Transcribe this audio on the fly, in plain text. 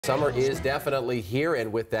Summer is definitely here,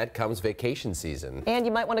 and with that comes vacation season. And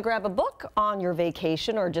you might want to grab a book on your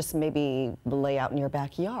vacation or just maybe lay out in your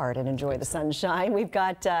backyard and enjoy the sunshine. We've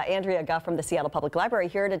got Andrea Gough from the Seattle Public Library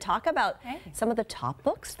here to talk about some of the top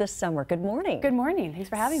books this summer. Good morning. Good morning. Thanks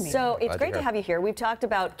for having me. So it's great to have you here. We've talked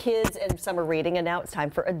about kids and summer reading, and now it's time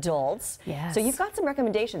for adults. Yes. So you've got some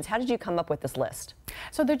recommendations. How did you come up with this list?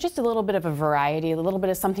 So they're just a little bit of a variety, a little bit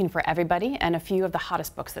of something for everybody, and a few of the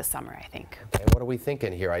hottest books this summer, I think. Okay, what are we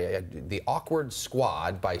thinking here? The Awkward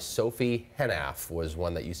Squad by Sophie Hennaf was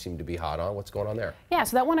one that you seem to be hot on. What's going on there? Yeah,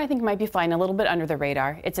 so that one I think might be flying a little bit under the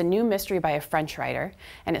radar. It's a new mystery by a French writer,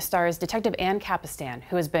 and it stars Detective Anne Capistan,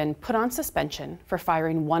 who has been put on suspension for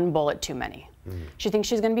firing one bullet too many. She thinks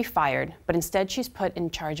she's going to be fired, but instead she's put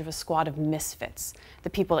in charge of a squad of misfits, the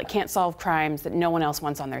people that can't solve crimes that no one else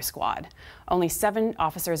wants on their squad. Only 7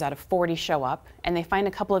 officers out of 40 show up, and they find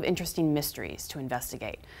a couple of interesting mysteries to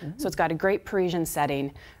investigate. So it's got a great Parisian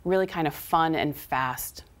setting, really kind of fun and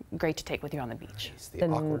fast. Great to take with you on the beach. Nice. The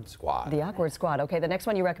Awkward Squad. The Awkward Squad. Okay, the next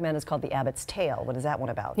one you recommend is called The Abbot's Tale. What is that one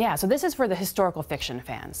about? Yeah, so this is for the historical fiction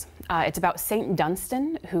fans. It's about Saint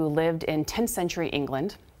Dunstan, who lived in 10th century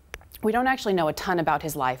England. We don't actually know a ton about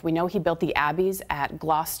his life. We know he built the abbeys at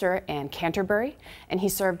Gloucester and Canterbury, and he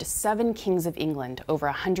served 7 kings of England over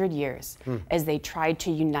 100 years as they tried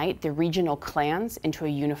to unite the regional clans into a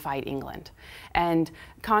unified England. And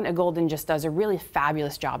Con Golden just does a really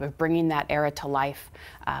fabulous job of bringing that era to life.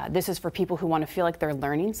 This is for people who want to feel like they're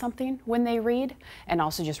learning something when they read, and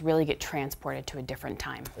also just really get transported to a different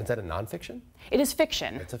time. Is that a nonfiction? It is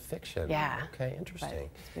fiction. It's a fiction. Yeah. Okay, interesting.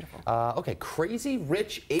 It's beautiful. Okay, Crazy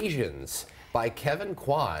Rich Asians by Kevin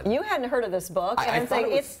Kwan. You hadn't heard of this book, and I'm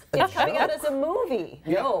saying it's a coming out joke. as a movie.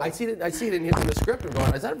 Yeah, No. I see it in the script. I'm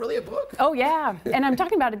going, is that really a book? Oh yeah, and I'm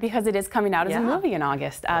talking about it because it is coming out as a Yeah. movie in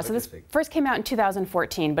August. So this first came out in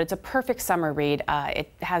 2014, but it's a perfect summer read.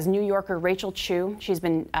 It has New Yorker Rachel Chu. She's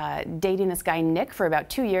been dating this guy Nick for about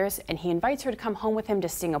 2 years, and he invites her to come home with him to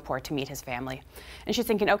Singapore to meet his family. And she's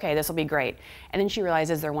thinking, okay, this will be great. And then she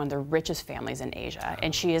realizes they're one of the richest families in Asia,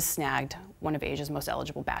 and she is snagged one of Asia's most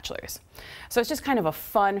eligible bachelors. So it's just kind of a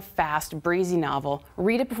fun, fast, breezy novel.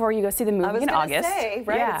 Read it before you go see the movie in August. Say,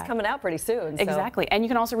 right? Yeah. It's coming out pretty soon. So. Exactly. And you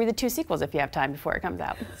can also read the 2 sequels if you have time before it comes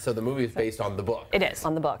out. So the movie is based on the book. It is.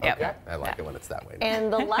 On the book. Yep. Okay. I like it when it's that way.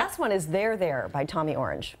 And the last one is There by Tommy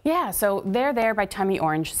Orange. Yeah, so There by Tommy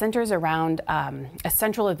Orange centers around a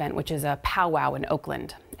central event, which is a powwow in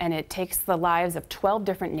Oakland. And it takes the lives of 12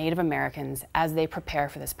 different Native Americans as they prepare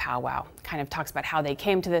for this powwow. Kind of talks about how they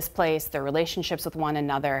came to this place, their relationships with one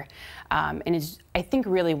another, and is, I think,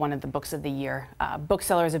 really one of the books of the year.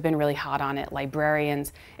 Booksellers have been really hot on it,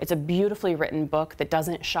 librarians. It's a beautifully written book that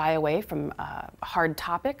doesn't shy away from hard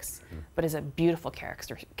topics, but is a beautiful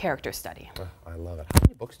character study. I love it. How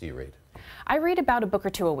many books do you read? I read about a book or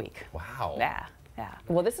 2 a week. Wow. Yeah. Yeah.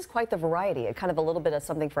 Well, this is quite the variety. Kind of a little bit of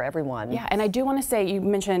something for everyone. Yeah, and I do want to say, you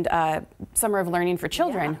mentioned Summer of Learning for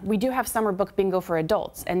Children. Yeah. We do have Summer Book Bingo for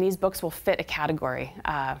adults, and these books will fit a category.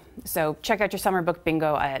 So check out your Summer Book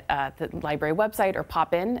Bingo at the library website, or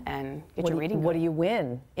pop in and get your reading. What do you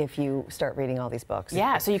win if you start reading all these books?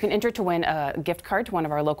 Yeah, so you can enter to win a gift card to one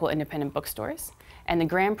of our local independent bookstores, and the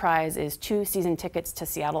grand prize is 2 season tickets to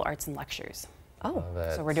Seattle Arts and Lectures. Oh,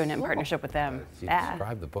 so we're doing it in partnership with them. You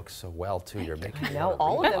describe the books so well, too. You're making me no,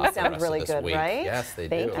 all of them sound really good, right? Yes, they do.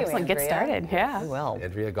 Thank you, Excellent. Get started. Yeah. Well,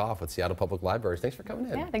 Andrea Gough with Seattle Public Library. Thanks for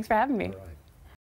coming in. Yeah, thanks for having me. All right.